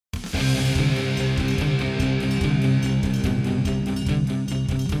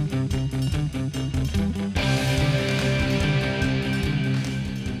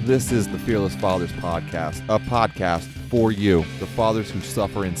This is the Fearless Fathers Podcast, a podcast for you, the fathers who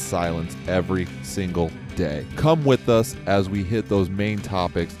suffer in silence every single day. Come with us as we hit those main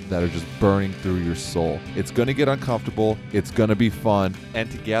topics that are just burning through your soul. It's going to get uncomfortable, it's going to be fun, and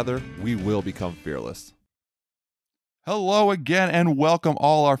together we will become fearless. Hello again, and welcome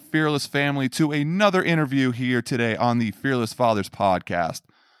all our Fearless family to another interview here today on the Fearless Fathers Podcast.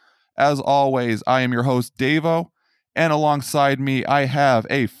 As always, I am your host, Davo, and alongside me, I have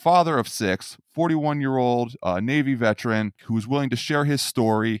a father of six, 41-year-old Navy veteran who's willing to share his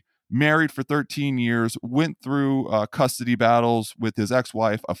story, married for 13 years, went through custody battles with his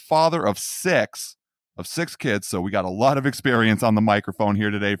ex-wife, a father of six kids, so we got a lot of experience on the microphone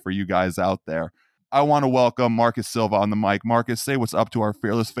here today for you guys out there. I want to welcome Marcus Silva on the mic. Marcus, say what's up to our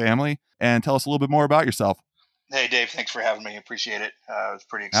Fearless family and tell us a little bit more about yourself. Hey, Dave, thanks for having me. Appreciate it. I was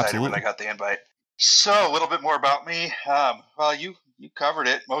pretty excited Absolutely. when I got the invite. So a little bit more about me. Well, you covered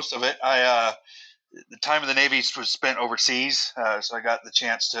it, most of it. The time in the Navy was spent overseas, so I got the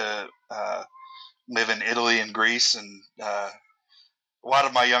chance to live in Italy and Greece, and a lot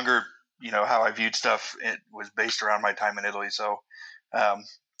of my younger, how I viewed stuff, it was based around my time in Italy. So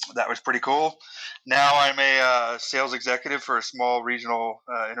that was pretty cool. Now I'm a sales executive for a small regional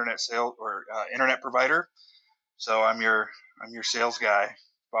internet provider. So I'm your sales guy,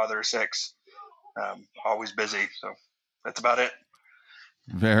 father of six, always busy. So that's about it.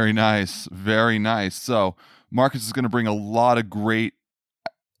 Very nice. Very nice. So Marcus is going to bring a lot of great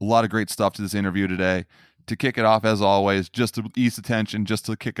stuff to this interview today. To kick it off, as always, just to ease the tension, just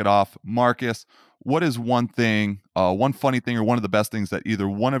to kick it off, Marcus, what is one thing, one funny thing, or one of the best things that either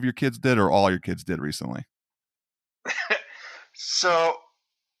one of your kids did or all your kids did recently? So,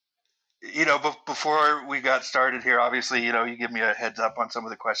 before we got started here, obviously, you give me a heads up on some of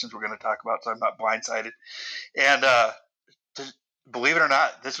the questions we're going to talk about, so I'm not blindsided. And believe it or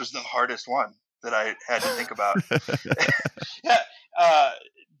not, this was the hardest one that I had to think about. Yeah.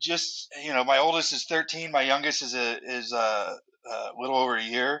 My oldest is 13. My youngest is a little over a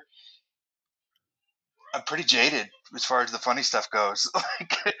year. I'm pretty jaded as far as the funny stuff goes.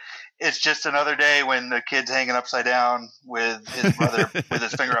 It's just another day when the kid's hanging upside down with his brother with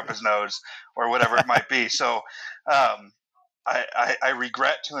his finger up his nose or whatever it might be. So I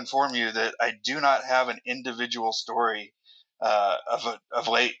regret to inform you that I do not have an individual story of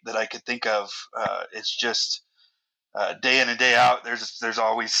late that I could think of. It's just day in and day out. There's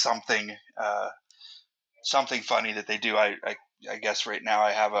always something funny that they do. I guess right now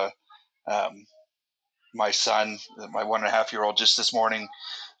I have my son, my 1.5-year-old, just this morning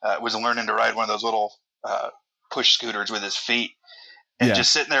was learning to ride one of those little push scooters with his feet, and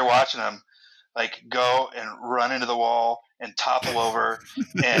just sitting there watching him like go and run into the wall and topple over,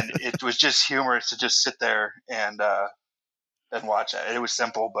 and it was just humorous to just sit there and watch it. It was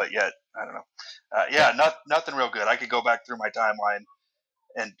simple, but yet I don't know. Nothing real good. I could go back through my timeline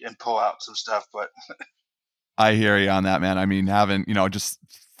and pull out some stuff, but I hear you on that, man. I mean, having just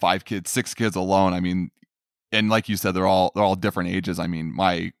 6 kids alone. I mean, and like you said, they're all different ages. I mean,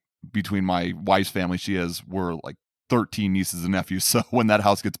 between my wife's family, we're like 13 nieces and nephews. So when that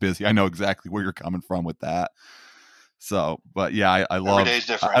house gets busy, I know exactly where you're coming from with that. So, but yeah, I love. Every day's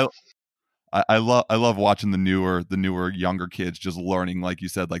different. I love watching the newer younger kids just learning, like you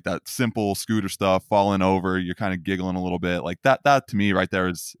said, like that simple scooter stuff, falling over, you're kind of giggling a little bit, like that to me right there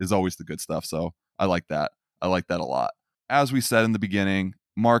is always the good stuff. So I like that a lot. As we said in the beginning,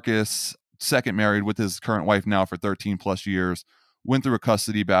 Marcus, second married with his current wife now for 13 plus years, went through a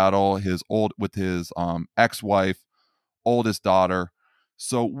custody battle with his ex-wife, oldest daughter.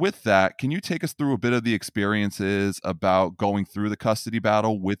 So with that, can you take us through a bit of the experiences about going through the custody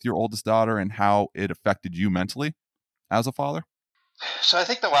battle with your oldest daughter and how it affected you mentally as a father? So I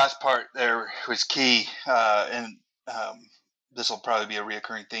think the last part there was key, and this will probably be a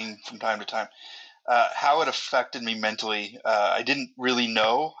reoccurring theme from time to time. How it affected me mentally, I didn't really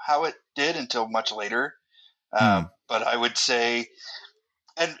know how it did until much later. But I would say,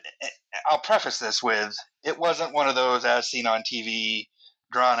 and I'll preface this with, it wasn't one of those as seen on TV,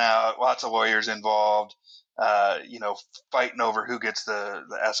 drawn out, lots of lawyers involved, fighting over who gets the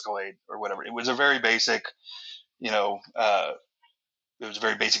Escalade or whatever. It was a very basic, it was a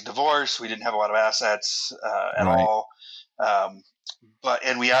very basic divorce. We didn't have a lot of assets at all.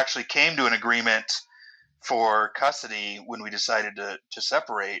 And we actually came to an agreement for custody when we decided to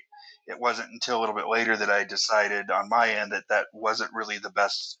separate. It wasn't until a little bit later that I decided on my end that wasn't really the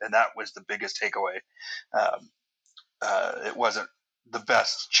best, and that was the biggest takeaway. It wasn't the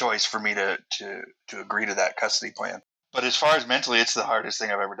best choice for me to agree to that custody plan. But as far as mentally, it's the hardest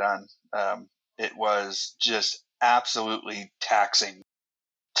thing I've ever done. It was just absolutely taxing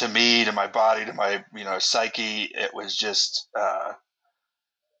to me, to my body, to my, psyche, it was just,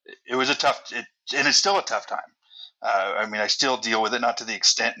 it was and it's still a tough time. I mean, I still deal with it, not to the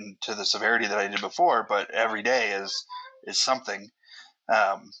extent and to the severity that I did before, but every day is something.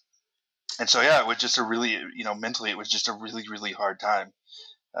 And so, yeah, it was just a really, mentally, it was just a really, really hard time,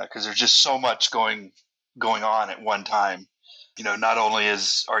 because there's just so much going on at one time. Not only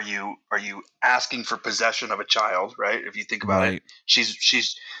are you asking for possession of a child, right? If you think about it,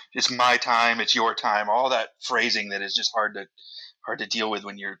 she's it's my time, it's your time, all that phrasing that is just hard to deal with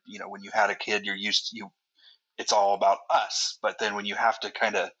when when you had a kid, it's all about us. But then when you have to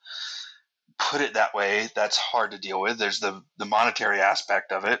kind of put it that way, that's hard to deal with. There's the monetary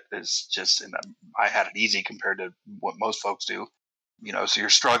aspect of it is just, and I had it easy compared to what most folks do. So you're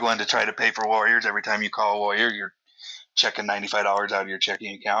struggling to try to pay for Warriors. Every time you call a Warrior, you're checking $95 out of your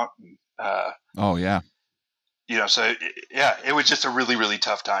checking account. Oh yeah. So yeah, it was just a really, really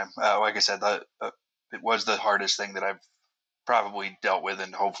tough time. Like I said, it was the hardest thing that I've probably dealt with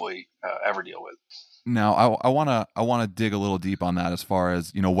and hopefully ever deal with. Now, I wanna dig a little deep on that as far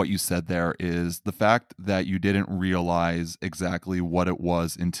as, what you said there is the fact that you didn't realize exactly what it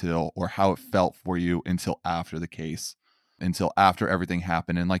was or how it felt for you until after the case, until after everything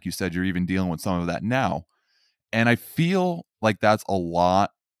happened. And like you said, you're even dealing with some of that now. And I feel like that's a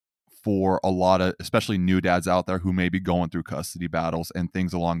lot for a lot of, especially new dads out there who may be going through custody battles and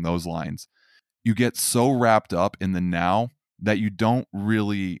things along those lines. You get so wrapped up in the now that you don't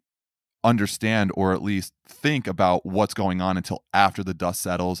really understand or at least think about what's going on until after the dust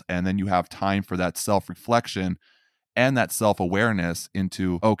settles, and then you have time for that self-reflection and that self-awareness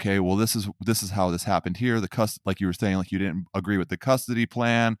into, okay, well, this is how this happened here. Like you were saying, like you didn't agree with the custody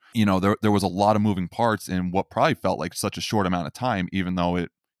plan. There was a lot of moving parts in what probably felt like such a short amount of time, even though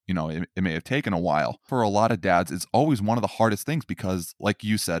it may have taken a while. For a lot of dads, it's always one of the hardest things because, like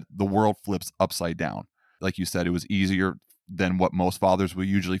you said, the world flips upside down. Like you said, it was easier than what most fathers will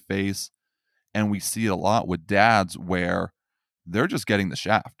usually face. And we see it a lot with dads where they're just getting the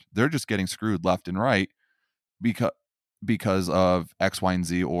shaft. They're just getting screwed left and right because of X, Y, and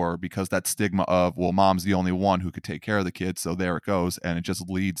Z, or because that stigma of, well, mom's the only one who could take care of the kids, so there it goes, and it just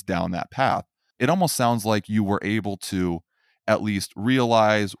leads down that path. It almost sounds like you were able to at least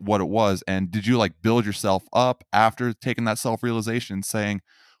realize what it was. And did you like build yourself up after taking that self-realization, saying,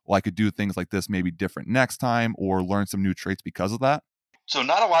 well, I could do things like this maybe different next time, or learn some new traits because of that? So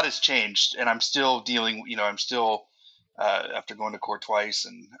not a lot has changed, and I'm still dealing. I'm still after going to court twice,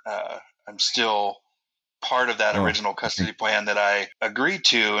 and I'm still part of that original custody plan that I agreed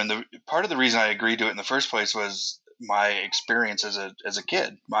to. And the part of the reason I agreed to it in the first place was my experience as a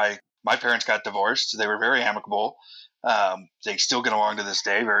kid. My parents got divorced. They were very amicable. They still get along to this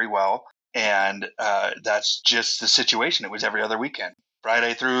day very well, and that's just the situation. It was every other weekend,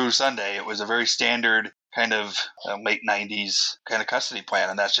 Friday through Sunday. It was a very standard kind of late 90s kind of custody plan,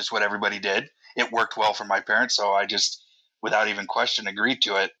 and that's just what everybody did. It worked well for my parents, so I just, without even question, agreed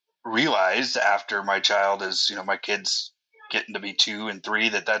to it. Realized after my child is, my kids getting to be 2 and 3,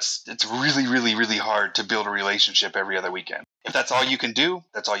 it's really, really, really hard to build a relationship every other weekend. If that's all you can do,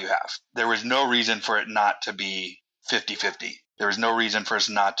 that's all you have. There was no reason for it not to be 50-50. There was no reason for us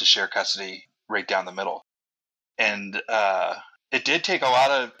not to share custody right down the middle. And it did take a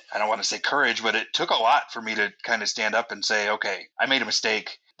lot of, I don't want to say courage, but it took a lot for me to kind of stand up and say, okay, I made a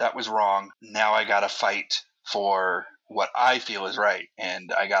mistake. That was wrong. Now I got to fight for what I feel is right.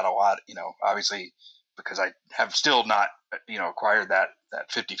 And I got a lot, obviously, because I have still not, acquired that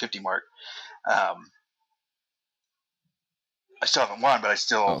 50-50 mark. I still haven't won, but I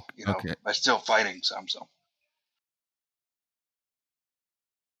still, I'm still fighting some. So.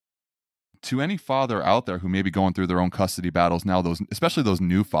 To any father out there who may be going through their own custody battles now, especially those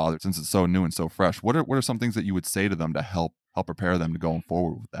new fathers, since it's so new and so fresh, what are some things that you would say to them to help prepare them to going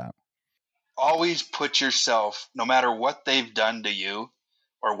forward with that? Always put yourself, no matter what they've done to you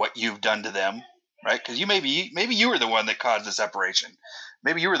or what you've done to them, right? Because maybe you were the one that caused the separation.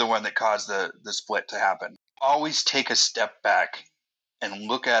 Maybe you were the one that caused the split to happen. Always take a step back and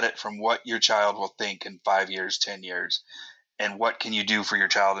look at it from what your child will think in 5 years, 10 years. And what can you do for your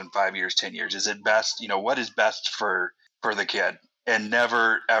child in 5 years, 10 years? Is it best, what is best for the kid? And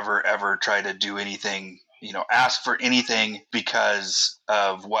never, ever, ever try to do anything, ask for anything because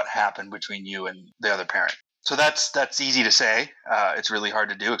of what happened between you and the other parent. So that's easy to say. It's really hard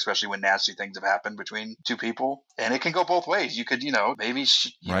to do, especially when nasty things have happened between two people. And it can go both ways. You could, maybe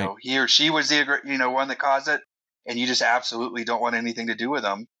he or she was the one that caused it, and you just absolutely don't want anything to do with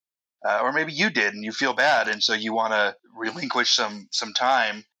them. Or maybe you did and you feel bad, and so you want to relinquish some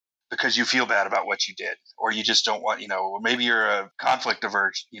time. because you feel bad about what you did, or you just don't want, or maybe you're a conflict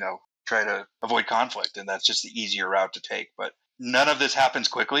averse, try to avoid conflict, and that's just the easier route to take. But none of this happens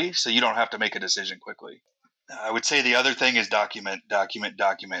quickly, so you don't have to make a decision quickly. I would say the other thing is document,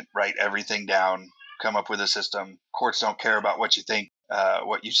 write everything down, come up with a system. Courts don't care about what you think,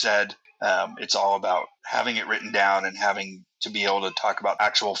 what you said. It's all about having it written down and having to be able to talk about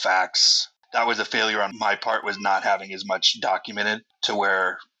actual facts. That was a failure on my part, was not having as much documented to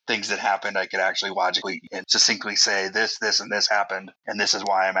where things that happened, I could actually logically and succinctly say this, and this happened, and this is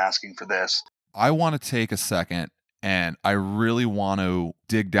why I'm asking for this. I want to take a second and I really want to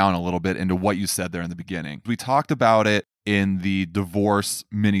dig down a little bit into what you said there in the beginning. We talked about it in the divorce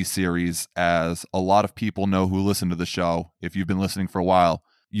miniseries, as a lot of people know who listen to the show. If you've been listening for a while,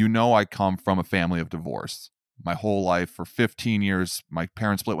 you know I come from a family of divorce. My whole life, for 15 years, my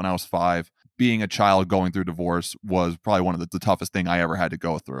parents split when I was 5. Being a child going through divorce was probably one of the toughest thing I ever had to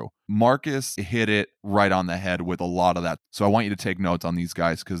go through. Marcus hit it right on the head with a lot of that. So I want you to take notes on these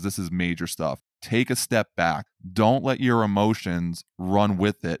guys, because this is major stuff. Take a step back. Don't let your emotions run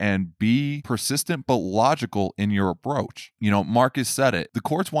with it, and be persistent but logical in your approach. Marcus said it. The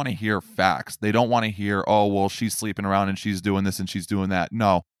courts want to hear facts. They don't want to hear, oh, well, she's sleeping around and she's doing this and she's doing that.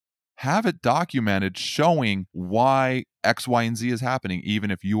 No. Have it documented, showing why X, Y, and Z is happening,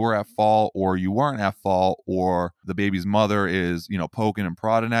 even if you were at fault or you weren't at fault, or the baby's mother is, poking and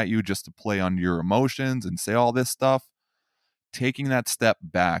prodding at you just to play on your emotions and say all this stuff. Taking that step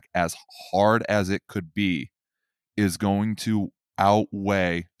back, as hard as it could be, is going to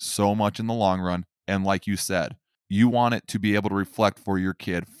outweigh so much in the long run. And like you said, you want it to be able to reflect for your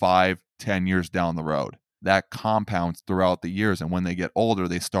kid 5-10 years down the road. That compounds throughout the years, and when they get older,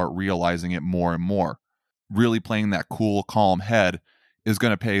 they start realizing it more and more. Really playing that cool, calm head is going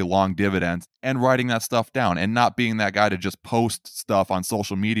to pay long dividends, and writing that stuff down, and not being that guy to just post stuff on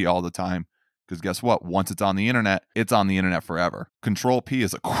social media all the time. Because guess what? Once it's on the internet, it's on the internet forever. Control P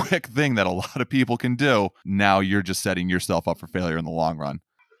is a quick thing that a lot of people can do. Now you're just setting yourself up for failure in the long run.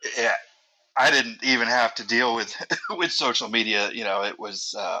 Yeah, I didn't even have to deal with with social media. It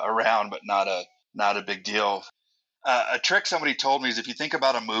was around, but not a big deal. A trick somebody told me is, if you think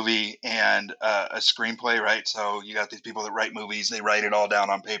about a movie and a screenplay, right? So you got these people that write movies, they write it all down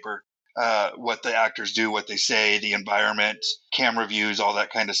on paper. What the actors do, what they say, the environment, camera views, all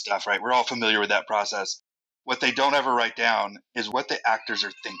that kind of stuff, right? We're all familiar with that process. What they don't ever write down is what the actors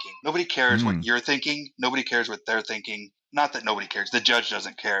are thinking. Nobody cares what you're thinking. Nobody cares what they're thinking. Not that nobody cares. The judge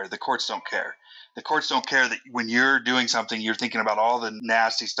doesn't care. The courts don't care. The courts don't care that when you're doing something, you're thinking about all the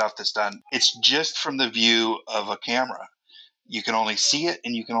nasty stuff that's done. It's just from the view of a camera. You can only see it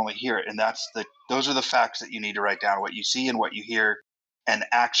and you can only hear it. And those are the facts that you need to write down: what you see and what you hear, and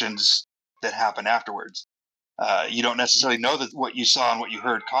actions that happen afterwards. You don't necessarily know that what you saw and what you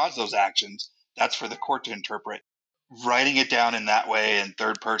heard caused those actions. That's for the court to interpret. Writing it down in that way, in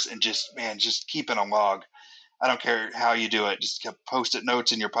third person, just keeping a log. I don't care how you do it. Just post-it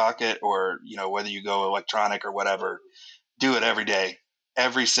notes in your pocket, or whether you go electronic or whatever. Do it every day.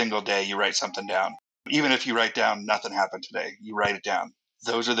 Every single day you write something down. Even if you write down nothing happened today, you write it down.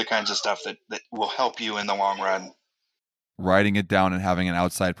 Those are the kinds of stuff that will help you in the long run. Writing it down and having an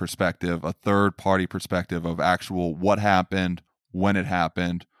outside perspective, a third-party perspective of actual what happened, when it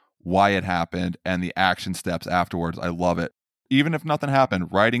happened, why it happened, and the action steps afterwards. I love it. Even if nothing happened,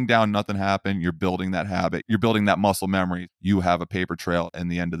 writing down nothing happened, you're building that habit. You're building that muscle memory. You have a paper trail in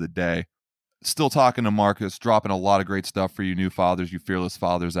the end of the day. Still talking to Marcus, dropping a lot of great stuff for you new fathers, you fearless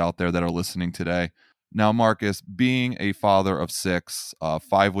fathers out there that are listening today. Now, Marcus, being a father of 6,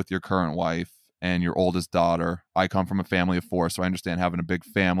 5 with your current wife, and your oldest daughter. I come from a family of 4, so I understand having a big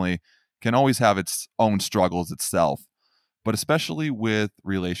family can always have its own struggles itself. But especially with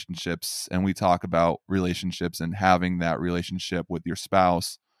relationships, and we talk about relationships and having that relationship with your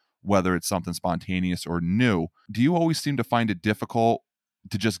spouse, whether it's something spontaneous or new, do you always seem to find it difficult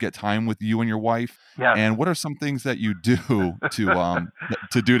to just get time with you and your wife? Yeah. And what are some things that you do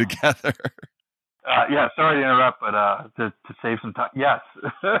to do together? Yeah, sorry to interrupt, but to save some time. Yes,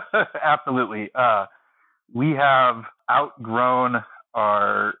 absolutely. We have outgrown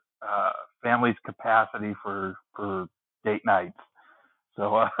our family's capacity for date nights.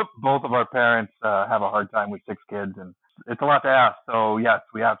 So both of our parents have a hard time with 6 kids, and it's a lot to ask. So yes,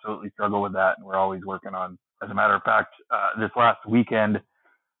 we absolutely struggle with that, and we're always working on. As a matter of fact, this last weekend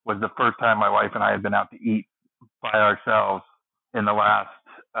was the first time my wife and I had been out to eat by ourselves in the last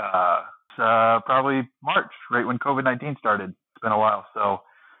probably March, right when COVID-19 started. It's been a while. So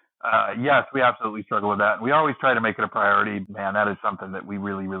yes, we absolutely struggle with that. And we always try to make it a priority. Man, that is something that we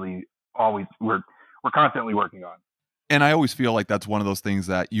really, really always, we're constantly working on. And I always feel like that's one of those things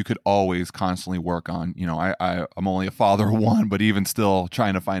that you could always constantly work on. You know, I'm only a father of one, but even still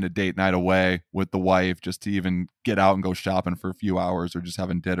trying to find a date night away with the wife just to even get out and go shopping for a few hours or just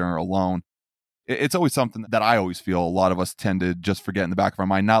having dinner alone. It's always something that I always feel a lot of us tend to just forget in the back of our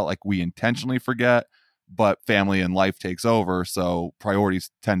mind. Not like we intentionally forget, but family and life takes over. So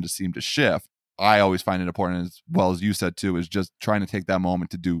priorities tend to seem to shift. I always find it important, as well as you said too, is just trying to take that moment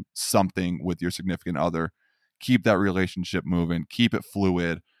to do something with your significant other. Keep that relationship moving, keep it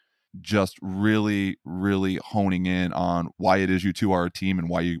fluid, just really, really honing in on why it is you two are a team and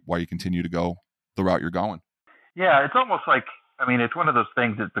why you continue to go the route you're going. Yeah, it's almost like, I mean, it's one of those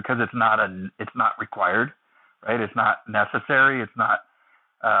things that because it's not required, right? It's not necessary. It's not,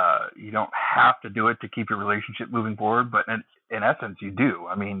 you don't have to do it to keep your relationship moving forward, but in essence, you do.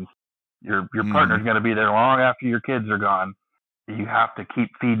 I mean, your partner's going to be there long after your kids are gone. You have to keep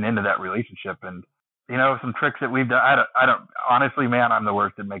feeding into that relationship. And, you know, some tricks that we've done, I don't, honestly, man, I'm the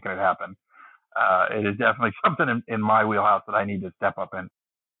worst at making it happen. It is definitely something in my wheelhouse that I need to step up in.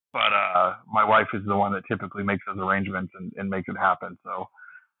 But my wife is the one that typically makes those arrangements and makes it happen. So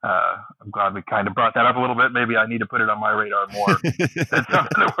I'm glad we kind of brought that up a little bit. Maybe I need to put it on my radar more. That's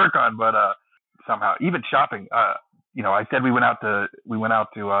something to work on. But somehow, even shopping, you know, I said we went out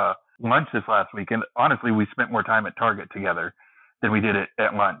to lunch this last week, and honestly, we spent more time at Target together than we did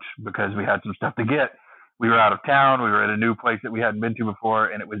at lunch because we had some stuff to get. We were out of town. We were at a new place that we hadn't been to before,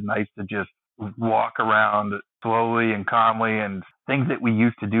 and it was nice to just walk around slowly and calmly, and things that we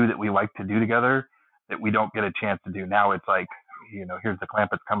used to do that we like to do together that we don't get a chance to do. Now it's like, you know, here's the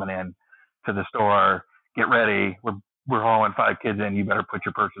Clampetts coming in to the store. Get ready. We're hauling 5 kids in. You better put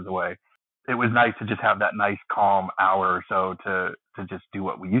your purses away. It was nice to just have that nice calm hour or so to just do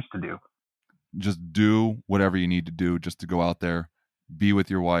what we used to do. Just do whatever you need to do just to go out there, be with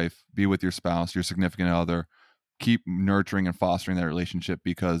your wife, be with your spouse, your significant other, keep nurturing and fostering that relationship,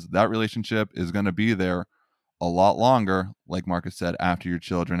 because that relationship is going to be there a lot longer, like Marcus said, after your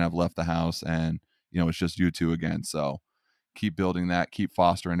children have left the house and, you know, it's just you two again. So keep building that, keep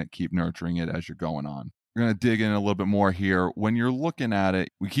fostering it, keep nurturing it as you're going on. We're going to dig in a little bit more here. When you're looking at it,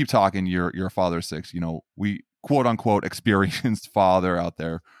 we keep talking, you're a father of 6, you know, we quote unquote experienced father out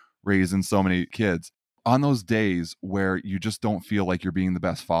there raising so many kids. On those days where you just don't feel like you're being the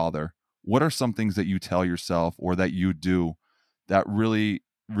best father, what are some things that you tell yourself or that you do that really,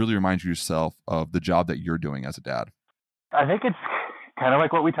 really reminds yourself of the job that you're doing as a dad? I think it's kind of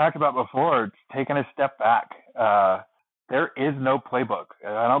like what we talked about before. It's taking a step back. There is no playbook.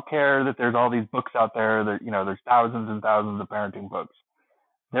 I don't care that there's all these books out there that, you know, there's thousands and thousands of parenting books.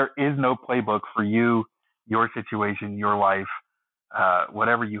 There is no playbook for you, your situation, your life,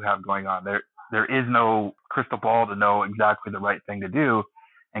 whatever you have going on. There is no crystal ball to know exactly the right thing to do,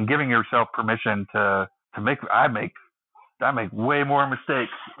 and giving yourself permission to make. I make way more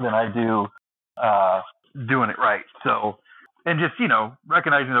mistakes than I do doing it right. So, and just, you know,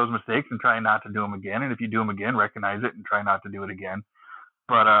 recognizing those mistakes and trying not to do them again. And if you do them again, recognize it and try not to do it again.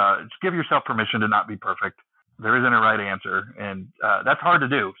 But just give yourself permission to not be perfect. There isn't a right answer, and that's hard to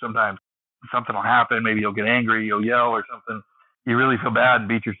do. Sometimes something will happen. Maybe you'll get angry, you'll yell or something. You really feel bad and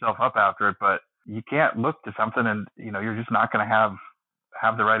beat yourself up after it, but you can't look to something and, you know, you're just not going to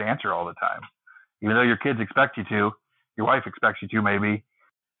have the right answer all the time. Even though your kids expect you to, your wife expects you to maybe.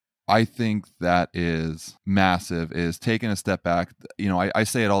 I think that is massive, is taking a step back. You know, I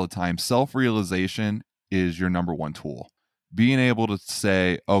say it all the time. Self-realization is your number one tool. Being able to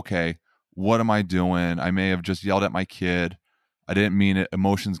say, okay, what am I doing? I may have just yelled at my kid. I didn't mean it.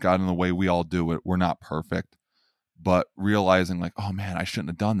 Emotions got in the way. We all do it. We're not perfect. But realizing like, oh man, I shouldn't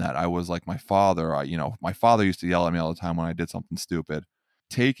have done that. I was like my father. My father used to yell at me all the time when I did something stupid.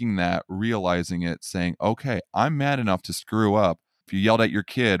 Taking that, realizing it, saying, okay, I'm mad enough to screw up. If you yelled at your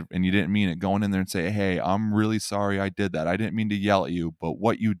kid and you didn't mean it, going in there and say, hey, I'm really sorry I did that. I didn't mean to yell at you, but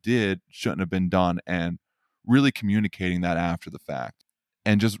what you did shouldn't have been done. And really communicating that after the fact.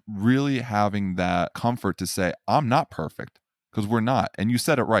 And just really having that comfort to say, I'm not perfect. Because we're not. And you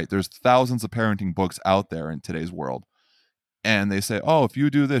said it right. There's thousands of parenting books out there in today's world. And they say, oh, if you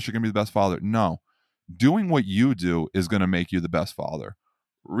do this, you're going to be the best father. No. Doing what you do is going to make you the best father.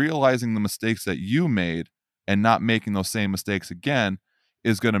 Realizing the mistakes that you made and not making those same mistakes again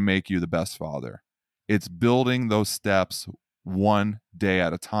is going to make you the best father. It's building those steps one day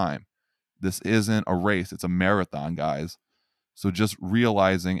at a time. This isn't a race. It's a marathon, guys. So just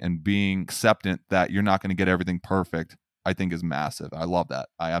realizing and being acceptant that you're not going to get everything perfect, I think is massive. I love that.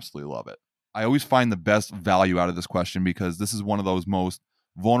 I absolutely love it. I always find the best value out of this question because this is one of those most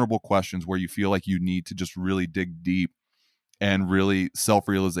vulnerable questions where you feel like you need to just really dig deep, and really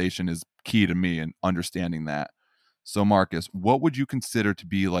self-realization is key to me and understanding that. So Marcus, what would you consider to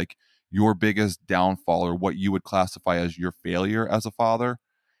be like your biggest downfall, or what you would classify as your failure as a father?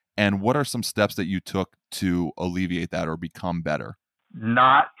 And what are some steps that you took to alleviate that or become better? This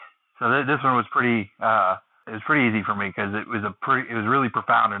one was pretty. It was pretty easy for me because it was really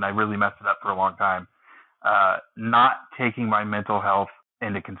profound, and I really messed it up for a long time. Not taking my mental health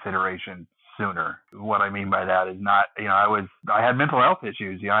into consideration sooner. What I mean by that is not, I had mental health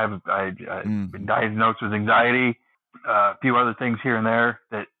issues. I've been diagnosed with anxiety, a few other things here and there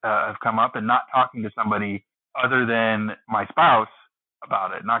that have come up, and not talking to somebody other than my spouse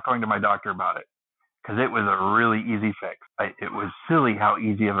about it, not going to my doctor about it, because it was a really easy fix. It was silly how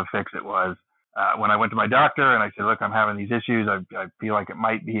easy of a fix it was. When I went to my doctor and I said, look, I'm having these issues. I feel like it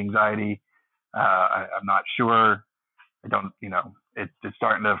might be anxiety. I'm not sure. I don't, it's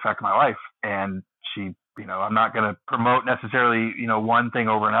starting to affect my life. And she, I'm not going to promote necessarily, one thing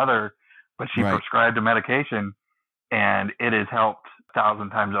over another, but she prescribed a medication, and it has helped 1,000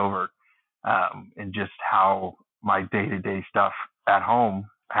 times over in just how my day-to-day stuff at home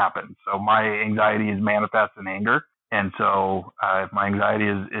happens. So my anxiety is manifest in anger. And so if my anxiety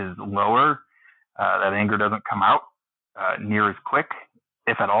is lower, that anger doesn't come out near as quick,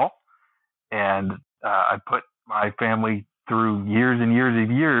 if at all. And I put my family through years and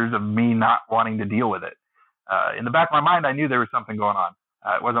years of me not wanting to deal with it. In the back of my mind, I knew there was something going on.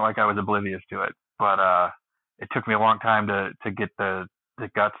 It wasn't like I was oblivious to it, but it took me a long time to get the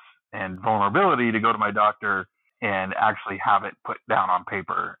guts and vulnerability to go to my doctor and actually have it put down on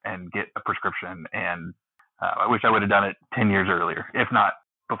paper and get a prescription. And I wish I would have done it 10 years earlier, if not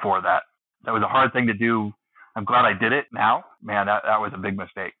before that. That was a hard thing to do. I'm glad I did it now. Man, that was a big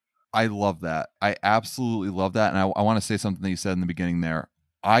mistake. I love that. I absolutely love that. And I want to say something that you said in the beginning there.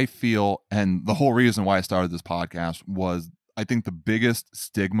 I feel, and the whole reason why I started this podcast was, I think the biggest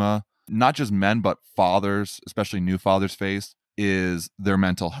stigma, not just men, but fathers, especially new fathers, face is their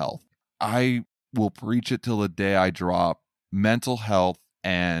mental health. I will preach it till the day I drop. Mental health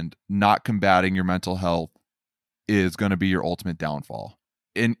and not combating your mental health is going to be your ultimate downfall.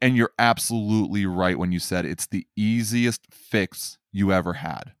 And you're absolutely right when you said it's the easiest fix you ever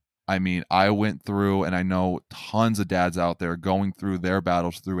had. I mean, I went through, and I know tons of dads out there going through their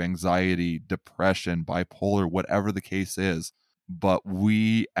battles through anxiety, depression, bipolar, whatever the case is. But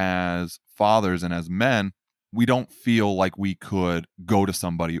we as fathers and as men, we don't feel like we could go to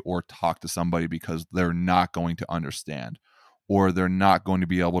somebody or talk to somebody because they're not going to understand, or they're not going to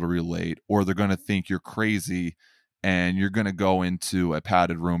be able to relate, or they're going to think you're crazy and you're going to go into a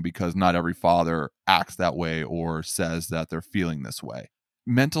padded room, because not every father acts that way or says that they're feeling this way.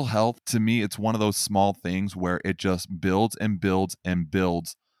 Mental health, to me, it's one of those small things where it just builds and builds and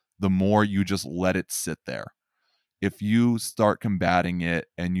builds the more you just let it sit there. If you start combating it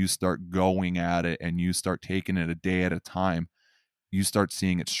and you start going at it and you start taking it a day at a time, you start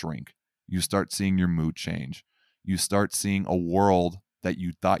seeing it shrink. You start seeing your mood change. You start seeing a world that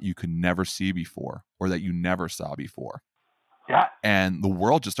you thought you could never see before, or that you never saw before. Yeah. And the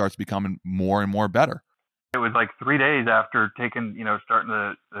world just starts becoming more and more better. It was like 3 days after taking, starting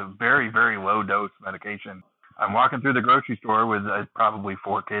the very, very low dose medication. I'm walking through the grocery store with probably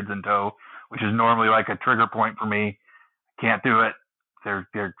 4 kids in tow, which is normally like a trigger point for me. Can't do it.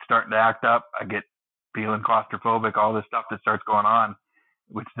 They're starting to act up. I get feeling claustrophobic, all this stuff that starts going on,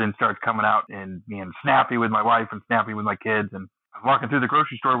 which then starts coming out and being snappy with my wife and snappy with my kids. And I'm walking through the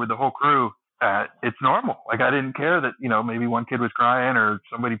grocery store with the whole crew. It's normal. Like, I didn't care that, maybe one kid was crying or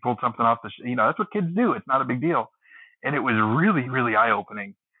somebody pulled something off the, that's what kids do. It's not a big deal. And it was really, really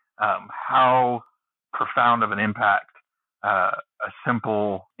eye-opening how profound of an impact a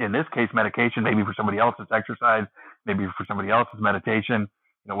simple, in this case, medication, maybe for somebody else it's exercise, maybe for somebody else it's meditation,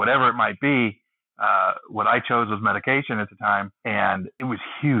 whatever it might be. What I chose was medication at the time, and it was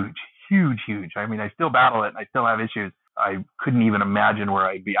huge, huge, huge. I mean, I still battle it and I still have issues. I couldn't even imagine where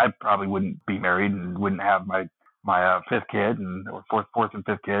I'd be. I probably wouldn't be married and wouldn't have my 5th kid or fourth and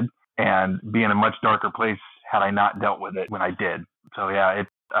 5th kid, and be in a much darker place had I not dealt with it when I did. So yeah,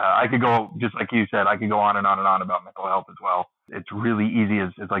 I could go, just like you said, I could go on and on and on about mental health as well. It's really easy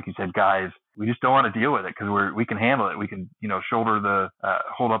as like you said, guys, we just don't want to deal with it because we can handle it. We can,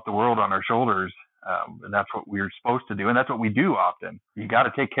 hold up the world on our shoulders. And that's what we're supposed to do. And that's what we do often. You got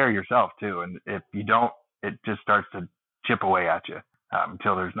to take care of yourself too. And if you don't, it just starts to chip away at you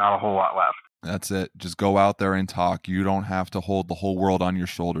until there's not a whole lot left. That's it. Just go out there and talk. You don't have to hold the whole world on your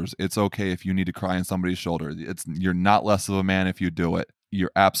shoulders. It's okay if you need to cry on somebody's shoulder. You're not less of a man if you do it.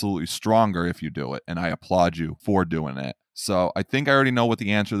 You're absolutely stronger if you do it. And I applaud you for doing it. So I think I already know what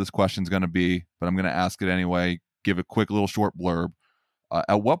the answer to this question is going to be, but I'm going to ask it anyway. Give a quick little short blurb.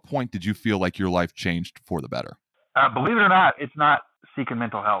 At what point did you feel like your life changed for the better? Believe it or not, it's not seeking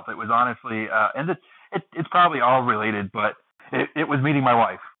mental health. It was honestly, and it's probably all related, but it was meeting my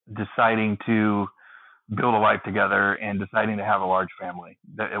wife, deciding to build a life together and deciding to have a large family.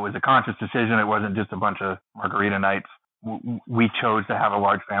 It was a conscious decision. It wasn't just a bunch of margarita nights. We chose to have a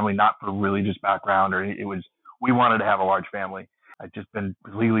large family, not for religious background, or we wanted to have a large family. I'd just been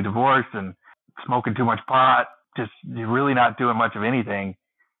legally divorced and smoking too much pot, just really not doing much of anything.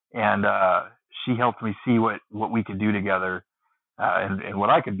 And she helped me see what we could do together, and what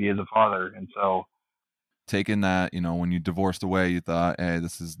I could be as a father. And so, taking that, when you divorced away, you thought, hey,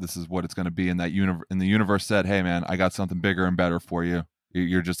 this is what it's going to be, and the universe said, hey man, I got something bigger and better for you.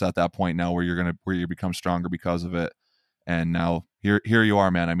 You're just at that point now where you become stronger because of it. And now here you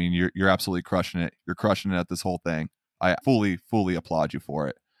are, man. I mean, you're absolutely crushing it. You're crushing it at this whole thing. I fully applaud you for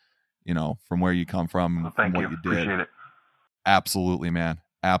it. From where you come from, well, thank from you. what you did. Appreciate it. Absolutely, man.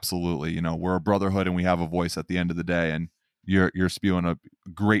 Absolutely. We're a brotherhood and we have a voice at the end of the day, and you're spewing a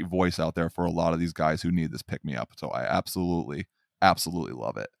great voice out there for a lot of these guys who need this pick me up. So I absolutely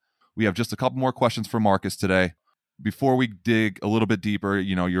love it. We have just a couple more questions for Marcus today. Before we dig a little bit deeper,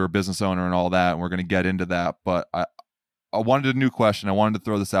 you're a business owner and all that, and we're going to get into that. But I wanted a new question. I wanted to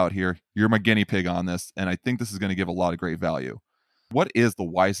throw this out here. You're my guinea pig on this, and I think this is going to give a lot of great value. What is the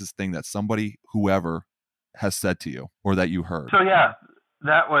wisest thing that somebody, whoever, has said to you or that you heard? So yeah,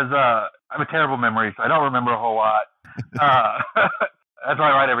 that was, I have a terrible memory, so I don't remember a whole lot. That's why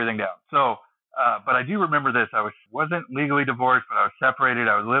I write everything down. So, but I do remember this. I wasn't legally divorced, but I was separated.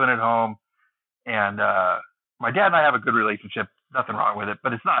 I was living at home, and my dad and I have a good relationship. Nothing wrong with it,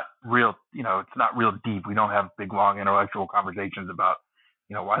 but it's not real. It's not real deep. We don't have big, long intellectual conversations about,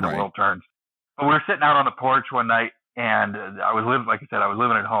 why the world turns. But we were sitting out on the porch one night, and I was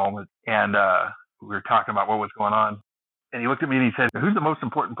living at home, and we were talking about what was going on. And he looked at me and he said, "Who's the most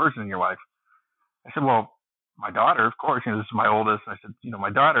important person in your life?" I said, "Well, my daughter, of course. This is my oldest." I said, "My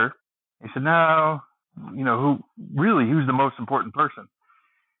daughter." He said, "No, who's the most important person?"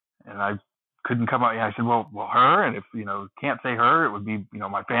 And I couldn't come out. I said, well, her. And if, can't say her, it would be,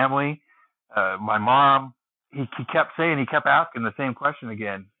 my family, my mom. He kept asking the same question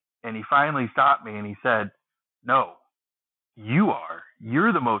again. And he finally stopped me and he said, "No,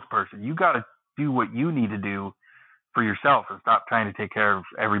 you're the most person. You got to do what you need to do for yourself and stop trying to take care of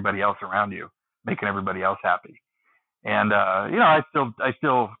everybody else around you, making everybody else happy." And, I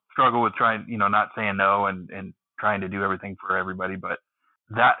still struggle with trying, not saying no and trying to do everything for everybody, but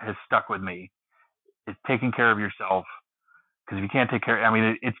that has stuck with me. It's taking care of yourself. Because if you can't take care,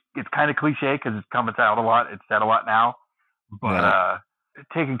 it's kind of cliche because it's coming out a lot. It's said a lot now, but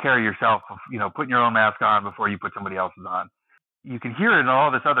taking care of yourself, putting your own mask on before you put somebody else's on. You can hear it in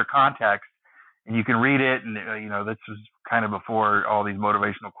all this other context, and you can read it. And this was kind of before all these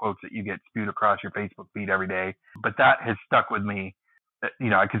motivational quotes that you get spewed across your Facebook feed every day. But that has stuck with me.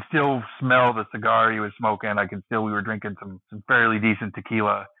 I could still smell the cigar he was smoking. We were drinking some fairly decent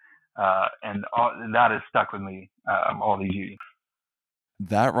tequila. And that has stuck with me all these years.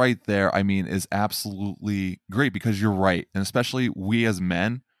 That right there, is absolutely great because you're right. And especially we as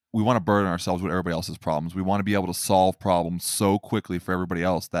men, we want to burden ourselves with everybody else's problems. We want to be able to solve problems so quickly for everybody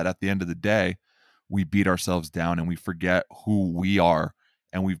else that at the end of the day, we beat ourselves down and we forget who we are,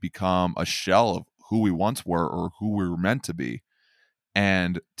 and we've become a shell of who we once were or who we were meant to be.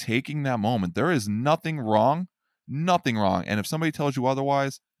 And taking that moment, there is nothing wrong. And if somebody tells you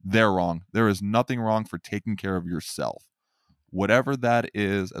otherwise, they're wrong. There is nothing wrong for taking care of yourself. Whatever that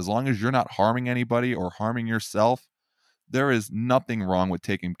is, as long as you're not harming anybody or harming yourself, there is nothing wrong with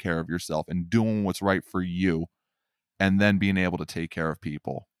taking care of yourself and doing what's right for you, and then being able to take care of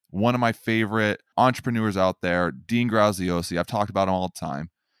people. One of my favorite entrepreneurs out there, Dean Graziosi, I've talked about him all the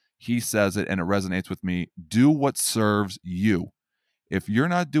time. He says it and it resonates with me. Do what serves you. If you're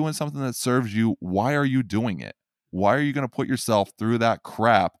not doing something that serves you, why are you doing it? Why are you going to put yourself through that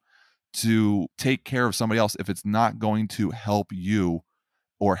crap to take care of somebody else if it's not going to help you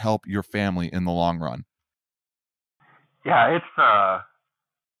or help your family in the long run? Yeah,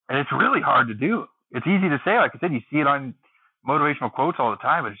 it's really hard to do. It's easy to say, like I said, you see it on motivational quotes all the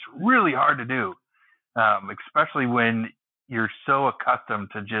time, but it's really hard to do, especially when you're so accustomed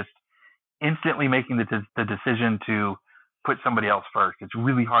to just instantly making the decision to put somebody else first. It's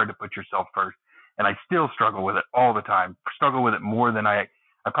really hard to put yourself first. And I still struggle with it all the time. Struggle with it more than I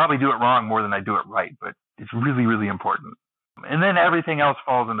probably do it wrong more than I do it right, but it's really, really important. And then everything else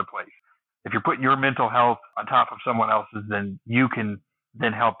falls into place. If you're putting your mental health on top of someone else's, then you can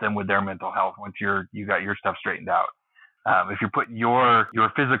then help them with their mental health once you got your stuff straightened out. If you're putting your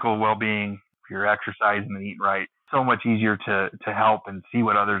physical well-being, if you're exercising and eating right, so much easier to help and see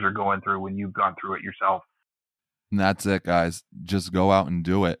what others are going through when you've gone through it yourself. And that's it, guys. Just go out and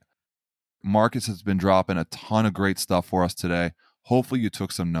do it. Marcus has been dropping a ton of great stuff for us today. Hopefully you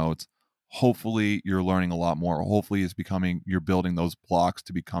took some notes. Hopefully you're learning a lot more. Hopefully you're building those blocks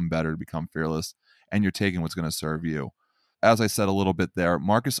to become better, to become fearless, and you're taking what's going to serve you. As I said a little bit there,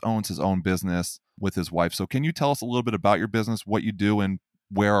 Marcus owns his own business with his wife. So can you tell us a little bit about your business, what you do, and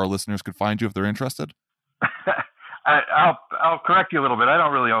where our listeners could find you if they're interested? I'll correct you a little bit. I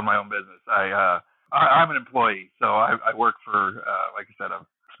don't really own my own business. I'm an employee, so I work for, like I said, a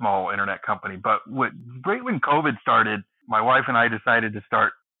small internet company. But right when COVID started, my wife and I decided to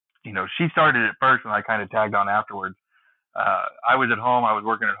start. She started it first, and I kind of tagged on afterwards. I was at home. I was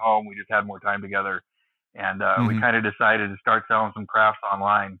working at home. We just had more time together, and we kind of decided to start selling some crafts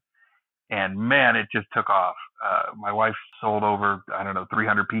online. And man, it just took off. My wife sold over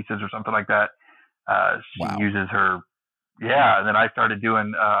 300 pieces or something like that. She uses her, and then I started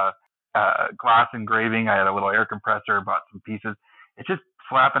doing glass engraving. I had a little air compressor, bought some pieces. It's just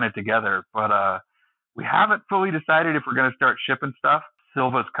slapping it together. But we haven't fully decided if we're going to start shipping stuff.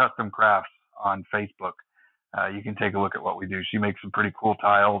 Silva's Custom Crafts on Facebook. You can take a look at what we do. She makes some pretty cool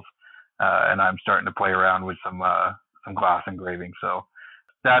tiles, and I'm starting to play around with some glass engraving. So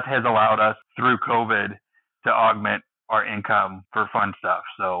that has allowed us through COVID to augment our income for fun stuff.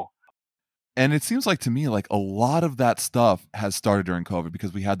 And it seems like to me, like a lot of that stuff has started during COVID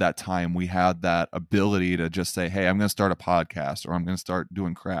because we had that time, we had that ability to just say, hey, I'm going to start a podcast, or I'm going to start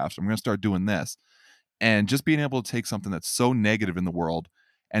doing crafts, or I'm going to start doing this. And just being able to take something that's so negative in the world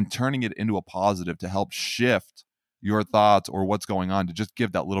and turning it into a positive to help shift your thoughts or what's going on, to just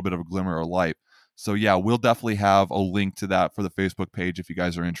give that little bit of a glimmer of light. So yeah, we'll definitely have a link to that for the Facebook page if you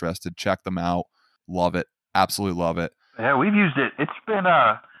guys are interested. Check them out. Love it. Absolutely love it. Yeah, we've used it. It's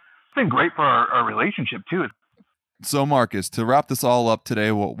been great for our relationship too. So Marcus, to wrap this all up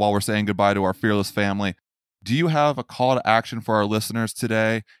today while we're saying goodbye to our fearless family, do you have a call to action for our listeners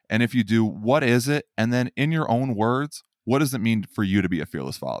today? And if you do, what is it? And then in your own words, what does it mean for you to be a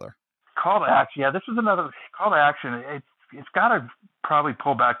fearless father? Call to action. Yeah, this is another call to action. It's got to probably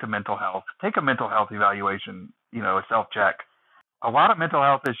pull back to mental health. Take a mental health evaluation, a self-check. A lot of mental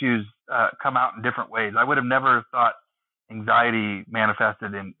health issues come out in different ways. I would have never thought anxiety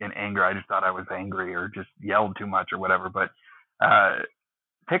manifested in anger. I just thought I was angry or just yelled too much or whatever. But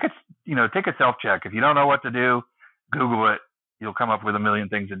take a self-check. If you don't know what to do, Google it. You'll come up with a million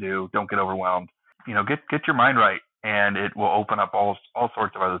things to do. Don't get overwhelmed. Get your mind right, and it will open up all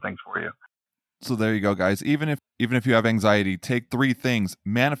sorts of other things for you. So there you go, guys. Even if you have anxiety, take 3 things,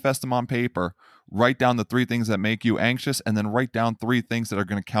 manifest them on paper, write down the 3 things that make you anxious, and then write down 3 things that are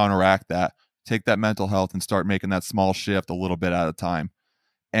going to counteract that. Take that mental health and start making that small shift a little bit at a time.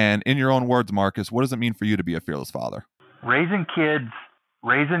 And in your own words, Marcus, what does it mean for you to be a fearless father? Raising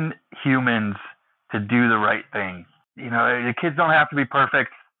humans to do the right thing. The kids don't have to be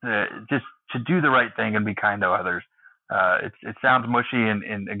perfect. Just to do the right thing and be kind to others. It sounds mushy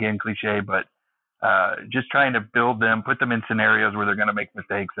and again cliche, but just trying to build them, put them in scenarios where they're going to make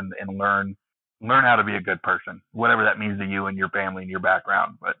mistakes and learn how to be a good person, whatever that means to you and your family and your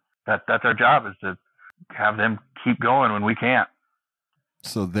background. But that's our job, is to have them keep going when we can't.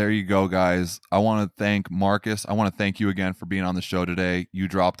 So there you go, guys. I want to thank Marcus. I want to thank you again for being on the show today. You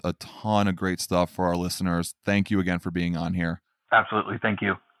dropped a ton of great stuff for our listeners. Thank you again for being on here. Absolutely. Thank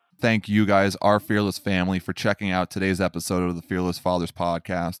you. Thank you guys, our fearless family, for checking out today's episode of the Fearless Fathers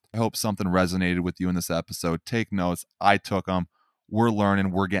podcast. I hope something resonated with you in this episode. Take notes. I took them. We're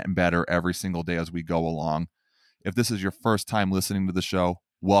learning. We're getting better every single day as we go along. If this is your first time listening to the show,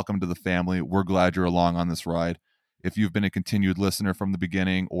 welcome to the family. We're glad you're along on this ride. If you've been a continued listener from the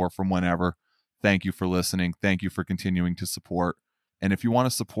beginning or from whenever, thank you for listening. Thank you for continuing to support. And if you want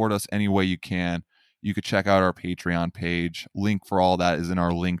to support us any way you can, you could check out our Patreon page. Link for all that is in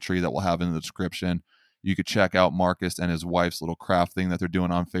our link tree that we'll have in the description. You could check out Marcus and his wife's little craft thing that they're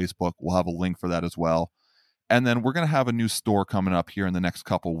doing on Facebook. We'll have a link for that as well. And then we're going to have a new store coming up here in the next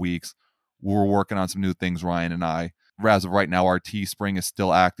couple weeks. We're working on some new things, Ryan and I. As of right now, our Teespring is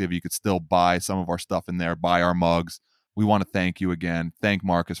still active. You could still buy some of our stuff in there, buy our mugs. We want to thank you again. Thank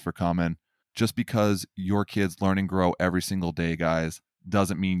Marcus for coming. Just because your kids learn and grow every single day, guys,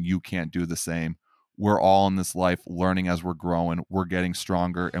 doesn't mean you can't do the same. We're all in this life learning as we're growing. We're getting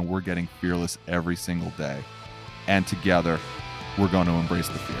stronger and we're getting fearless every single day. And together, we're going to embrace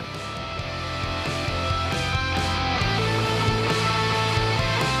the fear.